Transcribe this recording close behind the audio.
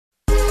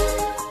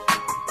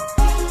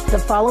The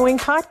following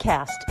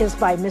podcast is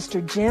by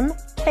Mr. Jim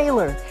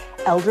Kaler,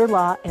 elder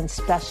law and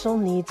special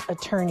needs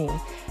attorney,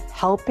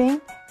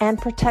 helping and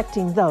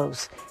protecting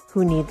those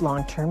who need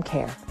long-term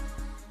care.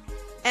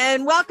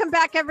 And welcome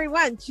back,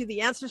 everyone, to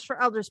the Answers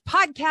for Elders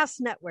podcast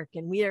network.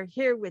 And we are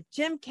here with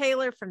Jim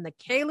Kaler from the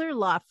Kaler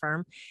Law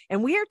Firm,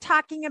 and we are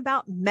talking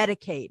about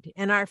Medicaid.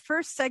 In our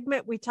first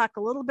segment, we talk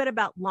a little bit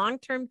about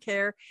long-term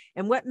care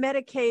and what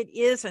Medicaid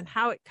is and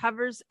how it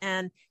covers,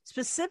 and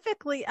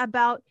specifically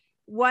about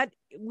what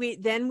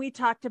we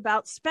talked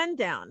about spend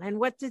down and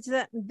what does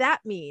that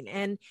mean?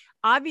 And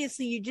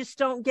obviously you just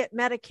don't get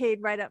Medicaid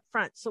right up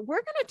front. So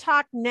we're going to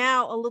talk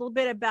now a little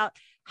bit about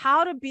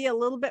how to be a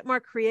little bit more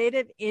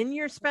creative in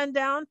your spend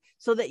down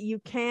so that you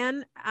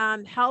can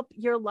help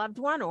your loved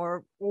one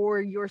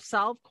or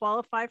yourself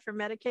qualify for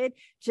Medicaid.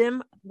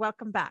 Jim,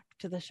 welcome back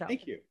to the show.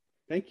 Thank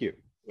you.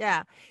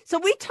 Yeah. So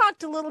we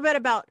talked a little bit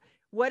about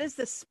what is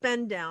the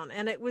spend down,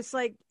 and it was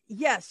like,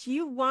 yes,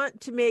 you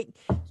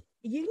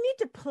need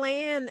to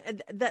plan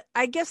that.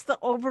 I guess the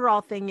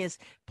overall thing is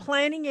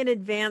planning in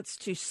advance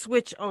to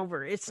switch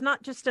over. It's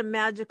not just a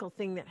magical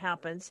thing that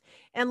happens.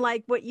 And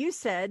like what you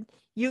said,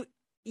 you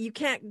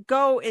can't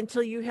go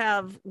until you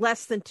have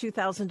less than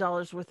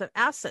 $2,000 worth of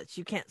assets.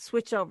 You can't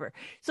switch over.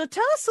 So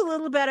tell us a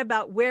little bit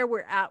about where we're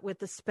at with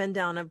the spend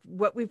down of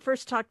what we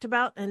first talked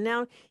about. And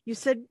now you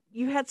said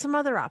you had some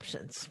other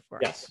options for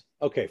us. Yes.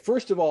 Okay.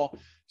 First of all,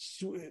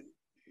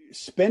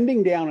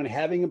 spending down and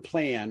having a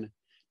plan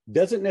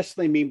doesn't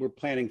necessarily mean we're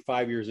planning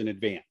 5 years in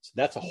advance.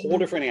 That's a whole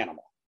different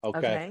animal.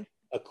 Okay.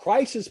 A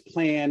crisis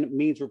plan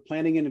means we're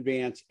planning in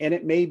advance, and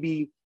it may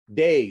be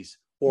days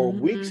or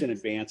weeks in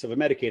advance of a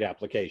Medicaid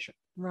application.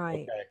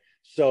 Right. Okay.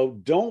 So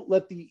don't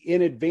let the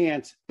in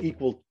advance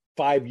equal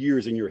 5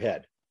 years in your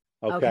head.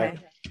 Okay.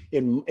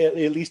 At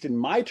least in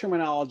my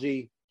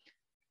terminology,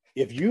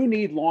 if you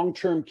need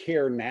long-term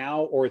care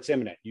now or it's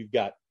imminent, you've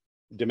got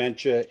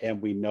dementia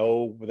and we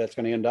know where that's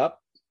going to end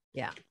up.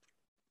 Yeah.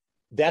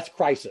 That's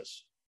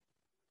crisis.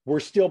 We're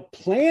still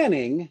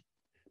planning,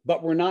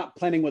 but we're not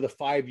planning with a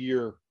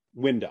 5-year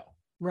window.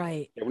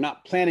 Right. We're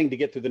not planning to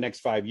get through the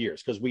next 5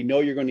 years because we know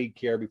you're going to need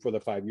care before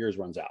the 5 years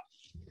runs out.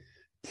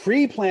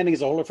 Pre-planning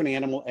is a whole different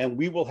animal, and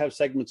we will have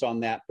segments on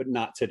that, but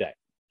not today.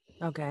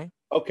 Okay.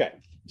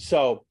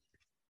 So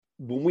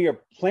when we are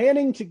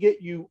planning to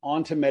get you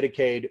onto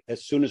Medicaid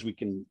as soon as we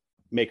can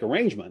make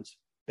arrangements,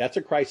 that's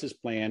a crisis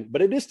plan,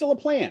 but it is still a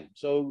plan.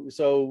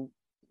 So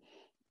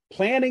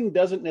planning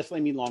doesn't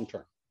necessarily mean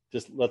long-term.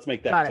 Just let's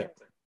make that clear.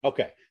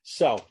 Okay.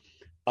 So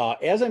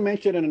as I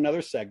mentioned in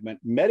another segment,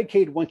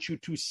 Medicaid wants you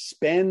to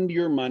spend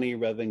your money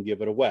rather than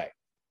give it away.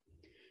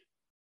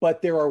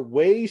 But there are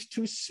ways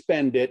to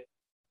spend it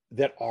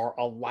that are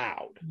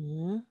allowed,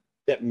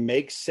 that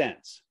make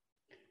sense.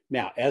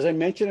 Now, as I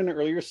mentioned in an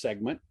earlier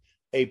segment,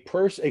 a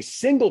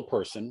single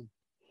person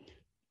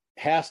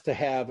has to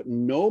have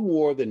no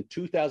more than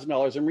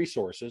 $2,000 in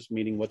resources,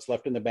 meaning what's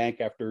left in the bank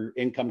after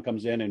income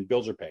comes in and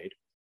bills are paid,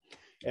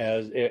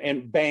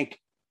 and bank,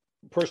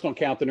 personal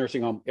account, the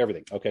nursing home,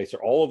 everything. Okay. So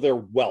all of their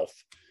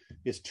wealth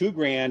is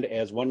 $2,000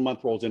 as 1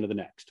 month rolls into the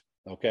next.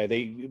 Okay.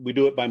 We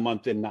do it by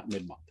month and not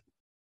mid-month.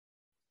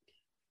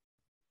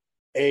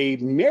 A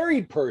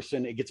married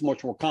person, it gets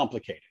much more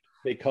complicated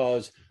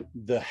because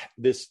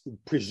this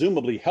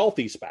presumably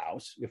healthy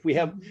spouse,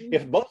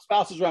 if both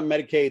spouses are on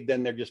Medicaid,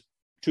 then they're just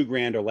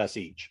 $2,000 or less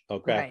each.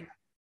 Okay. Right.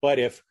 But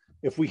if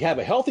we have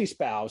a healthy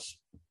spouse,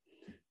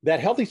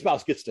 that healthy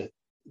spouse gets to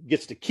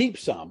keep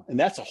some, and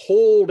that's a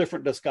whole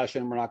different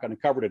discussion we're not going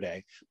to cover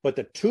today. But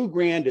the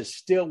 $2,000 is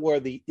still where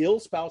the ill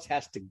spouse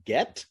has to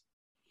get.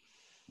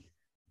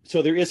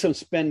 So there is some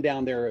spend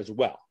down there as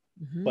well.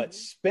 But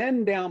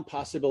spend down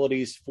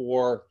possibilities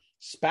for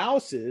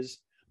spouses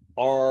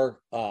have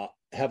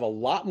a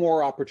lot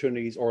more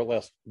opportunities, or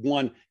less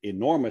one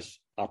enormous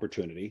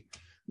opportunity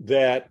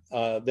than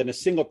a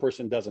single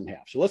person doesn't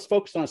have. So let's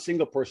focus on a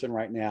single person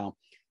right now,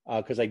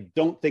 because I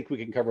don't think we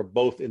can cover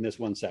both in this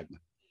one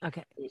segment.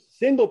 Okay. A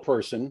single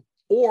person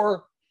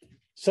or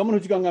someone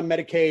who's going on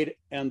Medicaid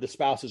and the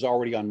spouse is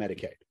already on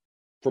Medicaid.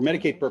 For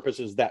Medicaid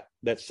purposes, that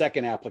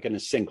second applicant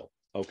is single.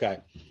 Okay.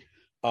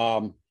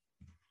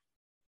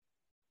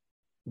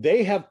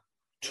 They have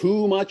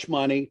too much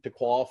money to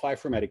qualify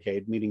for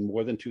Medicaid, meaning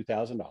more than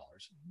 $2,000.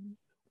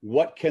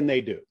 What can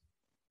they do?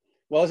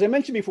 Well, as I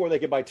mentioned before, they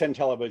could buy 10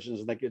 televisions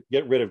and they could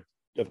get rid of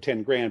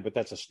 $10,000, but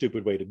that's a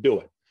stupid way to do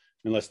it,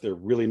 unless they're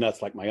really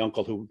nuts like my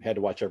uncle who had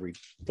to watch every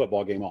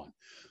football game on.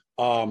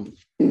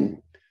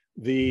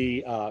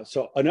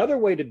 So another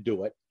way to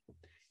do it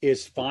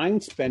is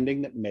find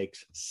spending that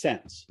makes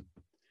sense.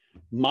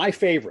 My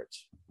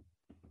favorites,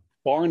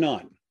 bar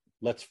none.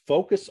 Let's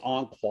focus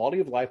on quality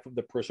of life of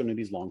the person who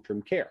needs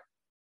long-term care.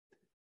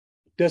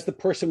 Does the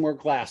person wear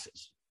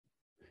glasses?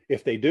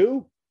 If they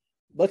do,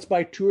 let's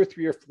buy 2 or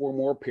 3 or 4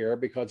 more pair,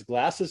 because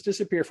glasses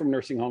disappear from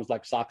nursing homes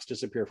like socks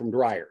disappear from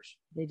dryers.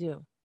 They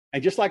do.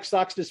 And just like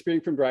socks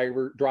disappearing from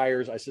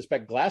dryers, I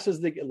suspect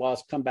glasses that get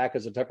lost come back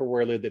as a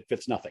Tupperware lid that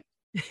fits nothing.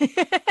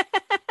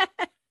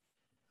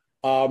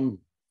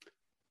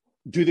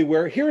 Do they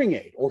wear a hearing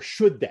aid, or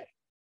should they?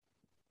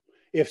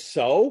 If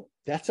so,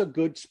 that's a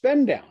good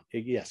spend down.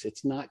 Yes,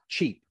 it's not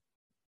cheap,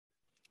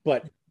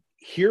 but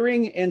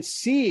hearing and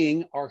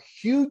seeing are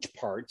huge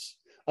parts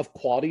of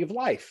quality of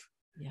life.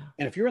 Yeah.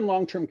 And if you're in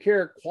long-term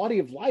care, quality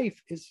of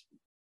life is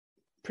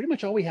pretty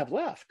much all we have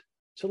left.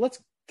 So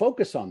let's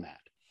focus on that.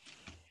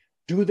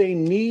 Do they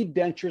need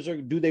dentures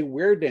or do they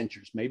wear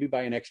dentures? Maybe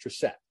buy an extra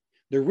set.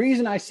 The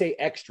reason I say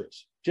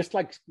extras, just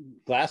like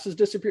glasses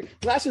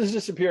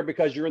disappear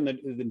because you're in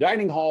the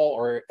dining hall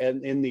or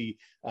in the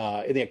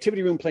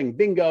activity room playing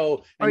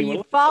bingo. Or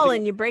you fall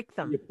and you break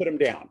them. You put them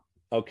down.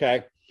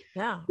 Okay.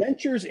 Yeah.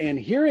 Dentures and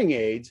hearing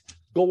aids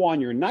go on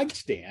your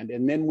nightstand.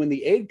 And then when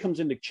the aide comes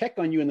in to check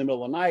on you in the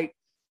middle of the night,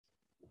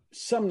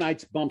 some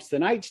nights bumps the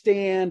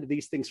nightstand.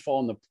 These things fall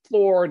on the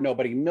floor.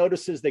 Nobody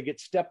notices. They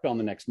get stepped on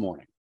the next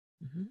morning.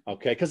 Mm-hmm.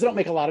 Okay. Because they don't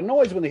make a lot of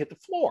noise when they hit the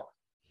floor.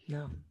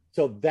 No.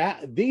 So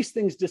that these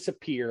things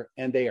disappear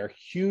and they are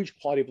huge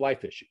quality of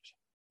life issues.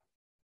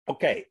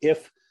 Okay.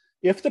 If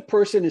the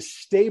person is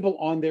stable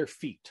on their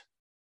feet,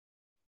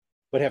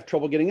 but have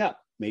trouble getting up,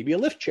 maybe a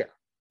lift chair.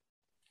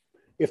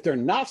 If they're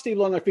not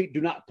stable on their feet,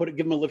 give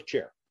them a lift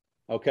chair.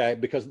 Okay.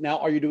 Because now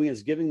all you're doing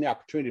is giving the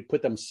opportunity to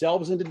put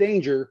themselves into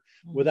danger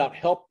without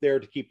help there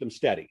to keep them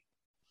steady.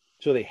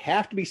 So they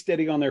have to be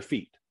steady on their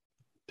feet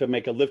to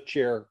make a lift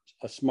chair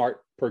a smart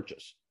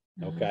purchase.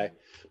 Okay.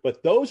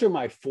 But those are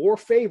my 4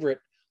 favorite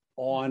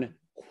on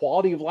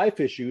quality of life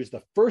issues.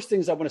 The first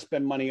things I want to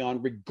spend money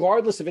on,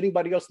 regardless of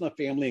anybody else in the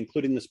family,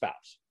 including the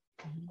spouse.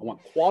 I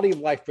want quality of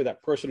life for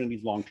that person who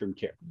needs long-term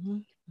care.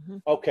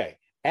 Okay.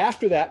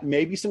 After that,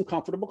 maybe some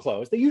comfortable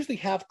clothes. They usually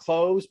have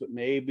clothes, but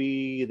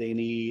maybe they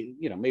need,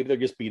 maybe they're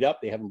just beat up.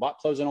 They haven't bought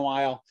clothes in a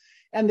while.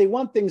 And they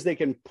want things they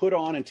can put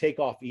on and take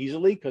off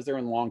easily because they're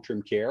in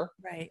long-term care.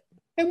 Right.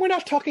 And we're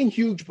not talking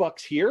huge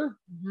bucks here.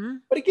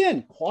 But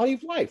again, quality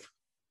of life.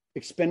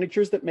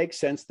 Expenditures that make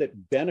sense,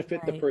 that benefit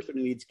the person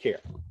who needs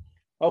care.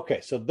 Okay,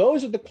 so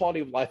those are the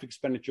quality of life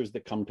expenditures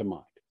that come to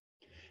mind.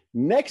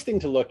 Next thing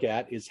to look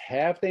at is,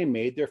 have they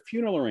made their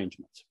funeral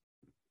arrangements?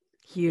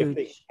 Huge. If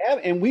they have,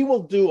 and we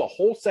will do a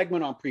whole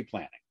segment on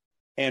pre-planning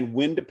and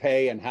when to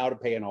pay and how to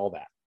pay and all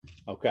that.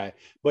 Okay,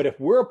 but if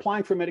we're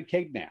applying for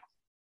Medicaid now,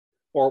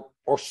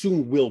 or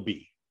soon will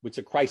be, it's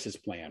a crisis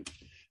plan,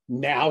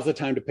 now's the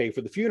time to pay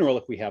for the funeral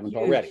if we haven't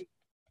already.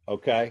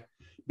 Okay.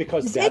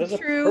 Because that is a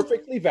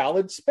perfectly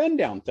valid spend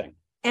down thing.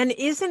 And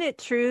isn't it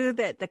true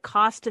that the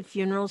cost of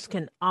funerals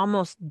can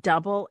almost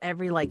double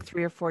every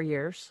 3 or 4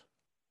 years?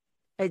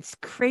 It's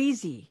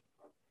crazy.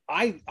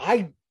 I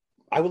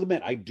will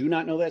admit, I do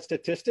not know that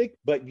statistic,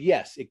 but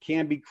yes, it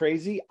can be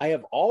crazy. I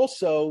have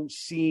also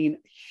seen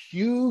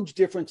huge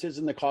differences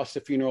in the cost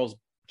of funerals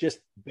just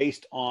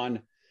based on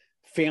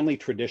family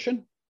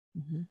tradition.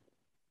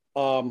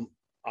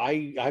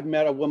 I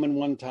met a woman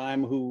one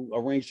time who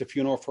arranged a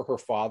funeral for her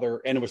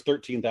father, and it was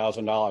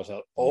 $13,000. I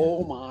thought,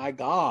 oh my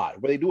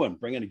God, what are they doing?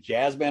 Bringing a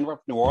jazz band from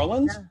New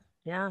Orleans?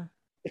 Yeah.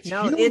 It's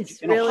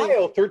huge. In really...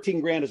 Ohio,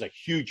 $13,000 is a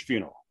huge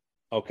funeral.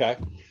 Okay.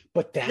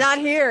 But that's not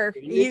here.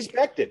 You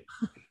expected.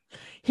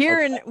 Here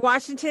in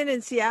Washington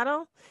and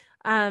Seattle,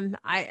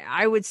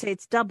 I would say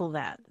it's double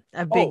that.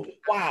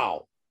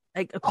 Wow.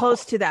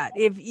 Close to that.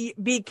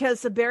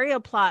 Because the burial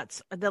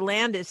plots, the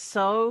land is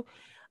so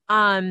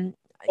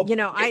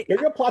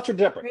burial plots are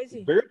different.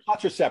 Crazy. Burial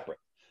plots are separate.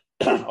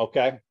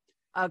 Okay.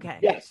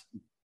 Yes.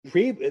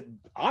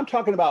 I'm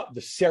talking about the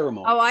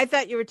ceremony. Oh, I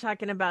thought you were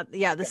talking about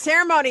the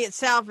ceremony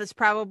itself is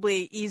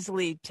probably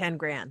easily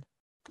 $10,000.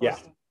 Yeah.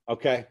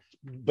 Okay.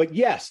 But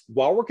yes,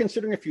 while we're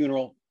considering a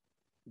funeral,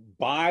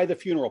 buy the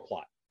funeral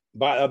plot,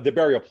 buy the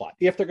burial plot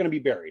if they're going to be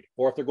buried,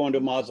 or if they're going to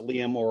a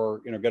mausoleum, or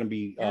going to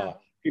be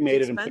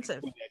cremated and put.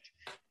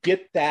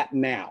 Get that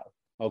now.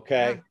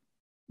 Okay. Yeah.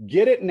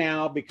 Get it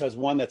now, because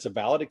one, that's a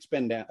valid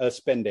spend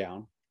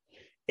down,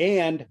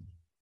 and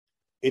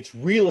it's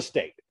real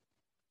estate.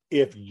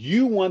 If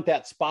you want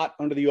that spot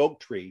under the oak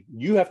tree,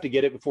 you have to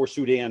get it before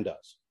Sudan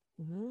does.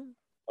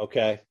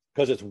 Okay,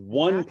 because it's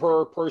one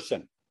per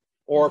person,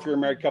 or if you're a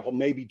married couple,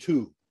 maybe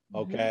 2.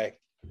 Okay,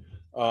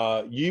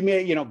 you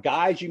may,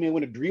 guys, you may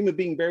want to dream of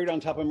being buried on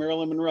top of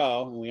Marilyn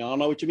Monroe, and we all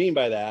know what you mean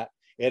by that.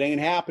 It ain't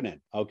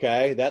happening.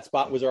 Okay, that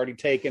spot was already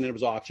taken and it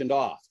was auctioned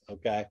off.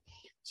 Okay.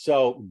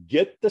 So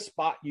get the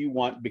spot you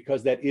want,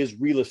 because that is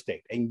real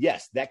estate. And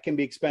yes, that can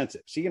be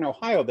expensive. See, in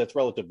Ohio, that's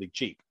relatively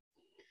cheap.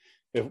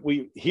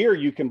 Here,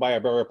 you can buy a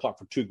burial plot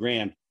for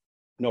 $2,000,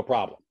 no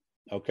problem.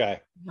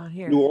 Okay. Not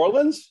here. New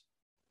Orleans,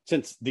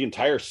 since the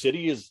entire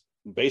city is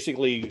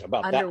basically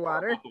about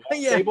underwater,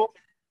 table,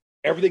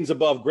 everything's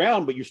above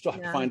ground, but you still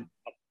have to find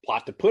a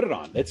plot to put it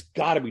on. It's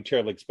got to be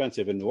terribly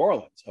expensive in New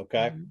Orleans.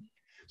 Okay.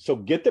 So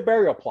get the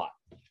burial plot.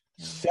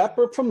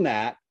 Separate from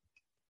that,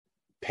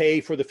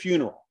 pay for the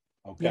funeral.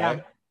 Okay. Yeah.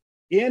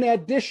 In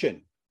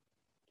addition,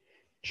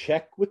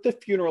 check with the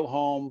funeral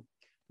home.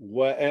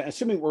 We're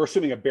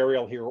assuming a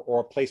burial here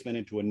or a placement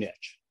into a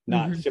niche,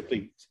 not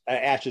simply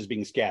ashes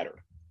being scattered.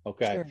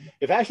 Okay. Sure.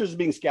 If ashes are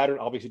being scattered,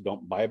 obviously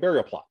don't buy a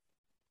burial plot.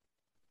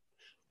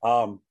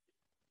 But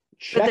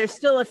there's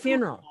still a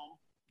funeral.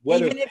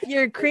 Even if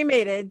you're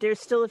cremated, there's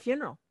still a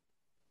funeral.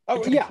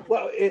 Oh, yeah.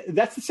 Well,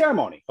 that's the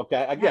ceremony.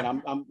 Okay.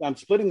 Again, I'm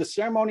splitting the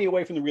ceremony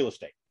away from the real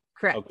estate.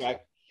 Correct. Okay.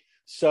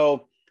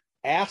 So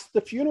ask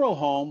the funeral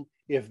home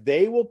if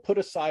they will put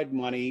aside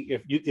money,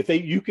 if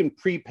you can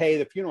prepay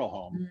the funeral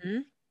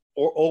home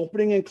or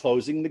opening and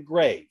closing the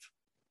grave.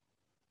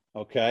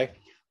 Okay.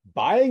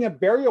 Buying a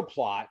burial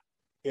plot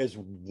is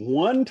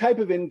one type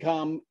of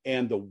income,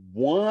 and the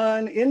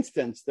one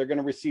instance they're going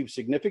to receive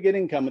significant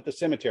income at the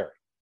cemetery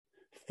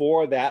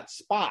for that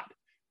spot.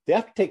 They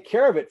have to take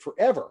care of it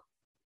forever.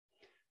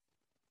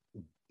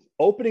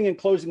 Opening and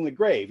closing the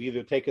grave,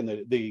 either taking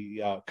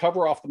the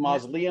cover off the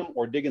mausoleum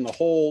or digging the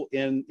hole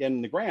in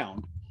the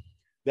ground,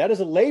 that is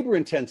a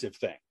labor-intensive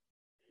thing.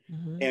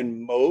 And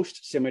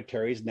most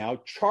cemeteries now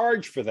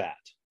charge for that.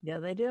 Yeah,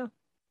 they do.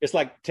 It's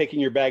like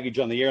taking your baggage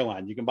on the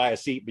airline. You can buy a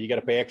seat, but you got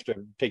to pay extra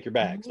to take your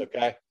bags,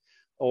 okay?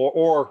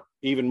 Or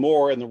even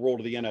more in the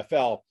world of the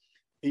NFL,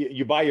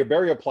 you buy your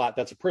burial plot,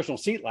 that's a personal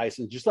seat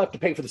license, you still have to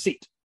pay for the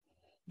seat,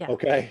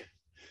 okay?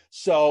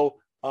 So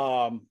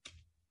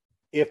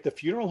if the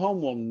funeral home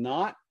will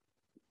not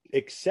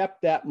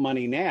accept that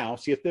money now,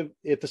 see if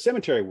the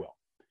cemetery will.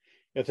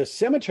 If the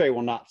cemetery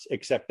will not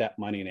accept that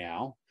money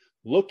now,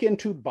 look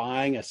into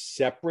buying a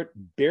separate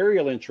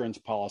burial insurance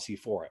policy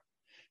for it.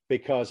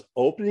 Because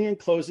opening and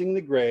closing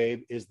the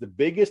grave is the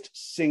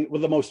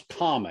the most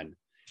common.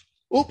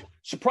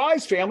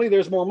 Surprise, family,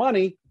 there's more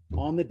money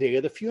on the day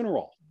of the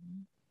funeral.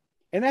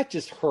 And that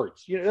just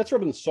hurts. That's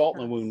rubbing salt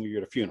in the wound when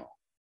you're at a funeral.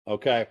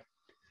 Okay.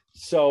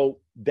 So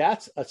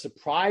that's a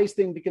surprise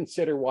thing to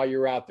consider while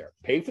you're out there.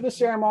 Pay for the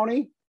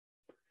ceremony.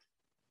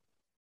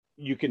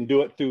 You can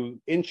do it through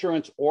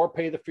insurance or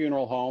pay the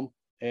funeral home.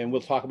 And we'll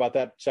talk about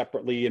that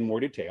separately in more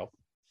detail.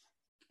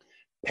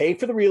 Pay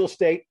for the real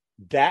estate.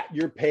 That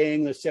you're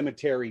paying the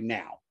cemetery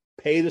now.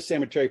 Pay the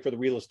cemetery for the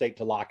real estate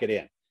to lock it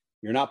in.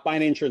 You're not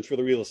buying insurance for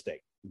the real estate.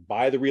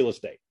 Buy the real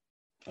estate,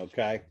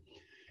 okay?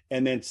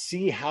 And then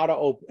see how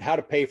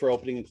to pay for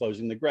opening and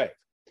closing the grave.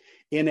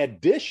 In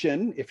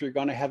addition, if you're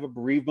going to have a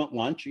bereavement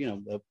lunch, a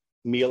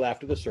meal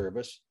after the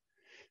service,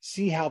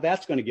 see how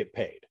that's going to get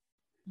paid.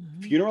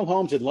 Funeral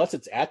homes, unless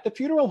it's at the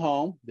funeral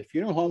home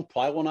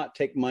probably will not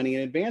take money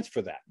in advance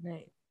for that.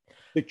 Right.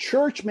 The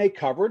church may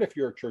cover it if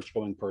you're a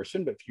church-going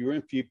person, but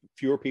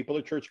fewer people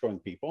are church-going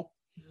people.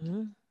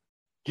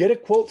 Get a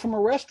quote from a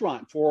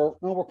restaurant for,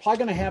 we're probably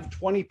going to have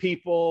 20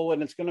 people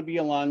and it's going to be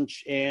a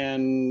lunch.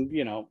 And,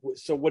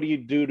 so what do you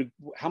do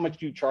how much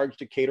do you charge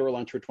to cater a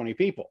lunch for 20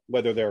 people,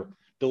 whether they're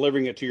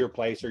delivering it to your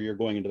place or you're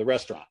going into the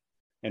restaurant?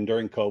 And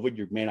during COVID,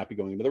 you may not be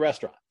going into the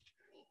restaurant.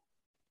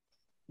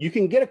 You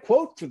can get a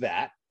quote for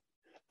that.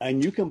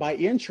 And you can buy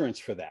insurance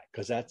for that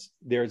because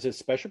there's a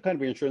special kind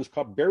of insurance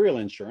called burial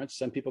insurance.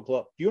 Some people call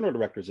it funeral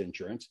director's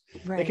insurance.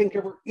 Right. They can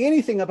cover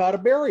anything about a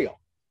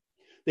burial.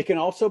 They can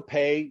also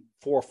pay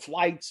for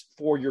flights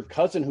for your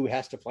cousin who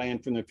has to fly in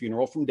from the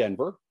funeral from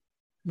Denver.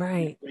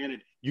 Right.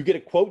 Granted, you get a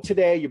quote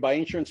today, you buy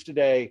insurance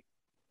today.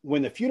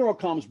 When the funeral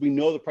comes, we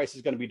know the price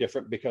is going to be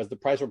different because the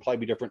price will probably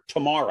be different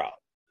tomorrow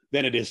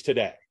than it is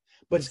today.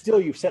 But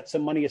still, you've set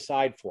some money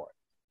aside for it.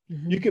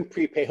 You can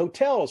prepay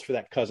hotels for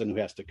that cousin who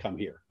has to come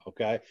here,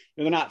 okay?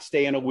 They're not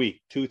staying a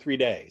week, 2-3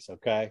 days,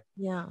 okay?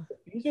 Yeah.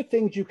 These are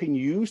things you can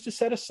use to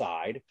set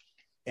aside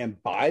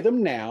and buy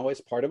them now as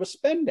part of a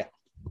spend down.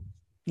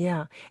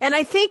 Yeah. And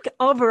I think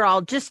overall,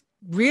 just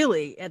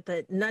really at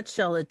the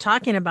nutshell,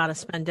 talking about a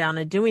spend down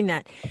and doing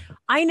that,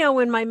 I know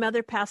when my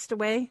mother passed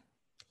away,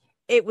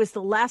 it was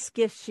the last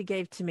gift she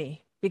gave to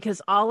me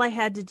because all I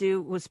had to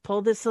do was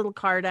pull this little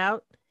card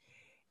out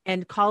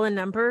and call a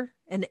number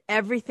and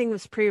everything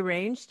was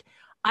prearranged.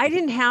 I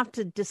didn't have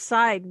to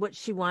decide what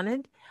she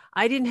wanted.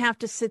 I didn't have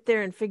to sit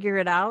there and figure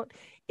it out.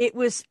 It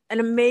was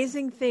an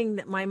amazing thing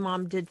that my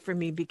mom did for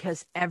me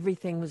because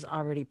everything was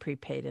already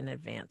prepaid in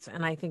advance.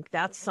 And I think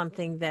that's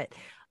something that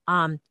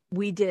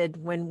we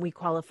did when we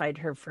qualified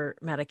her for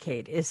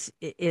Medicaid is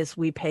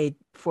we paid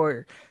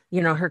for,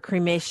 her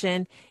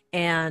cremation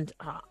and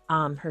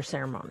her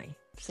ceremony.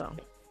 So.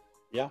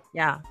 Yeah.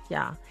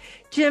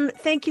 Jim,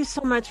 thank you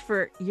so much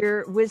for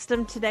your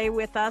wisdom today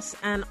with us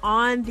and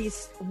on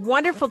these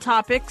wonderful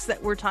topics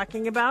that we're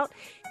talking about.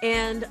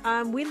 And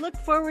we look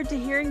forward to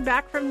hearing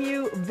back from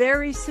you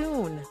very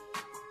soon.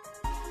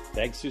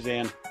 Thanks,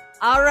 Suzanne.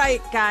 All right,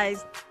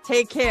 guys,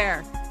 take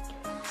care.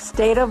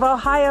 State of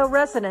Ohio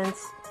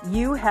residents,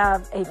 you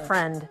have a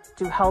friend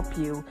to help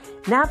you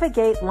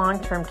navigate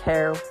long-term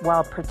care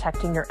while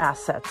protecting your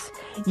assets.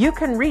 You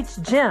can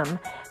reach Jim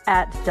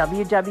at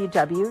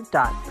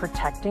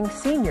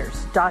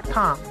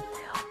www.protectingseniors.com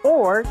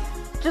or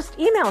just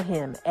email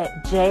him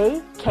at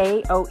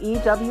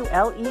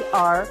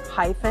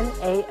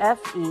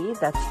jkoewler-afe,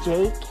 that's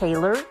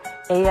jkaler,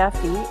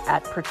 AFE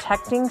at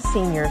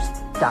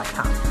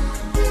protectingseniors.com.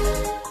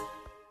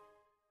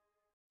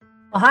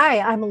 Hi,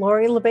 I'm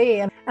Lori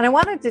LeBay, and I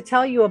wanted to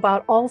tell you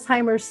about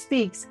Alzheimer's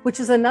Speaks, which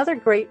is another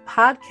great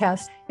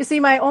podcast. You see,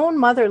 my own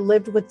mother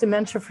lived with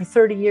dementia for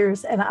 30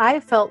 years, and I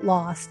felt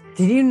lost.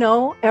 Did you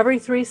know every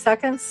 3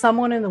 seconds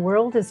someone in the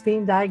world is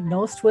being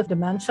diagnosed with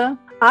dementia?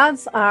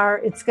 odds are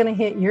it's going to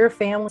hit your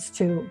families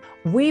too.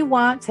 We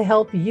want to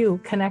help you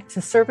connect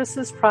to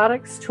services,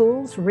 products,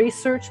 tools,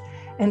 research,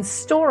 and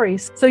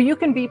stories so you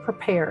can be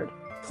prepared.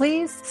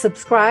 Please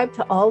subscribe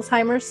to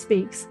Alzheimer's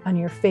Speaks on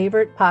your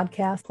favorite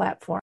podcast platform.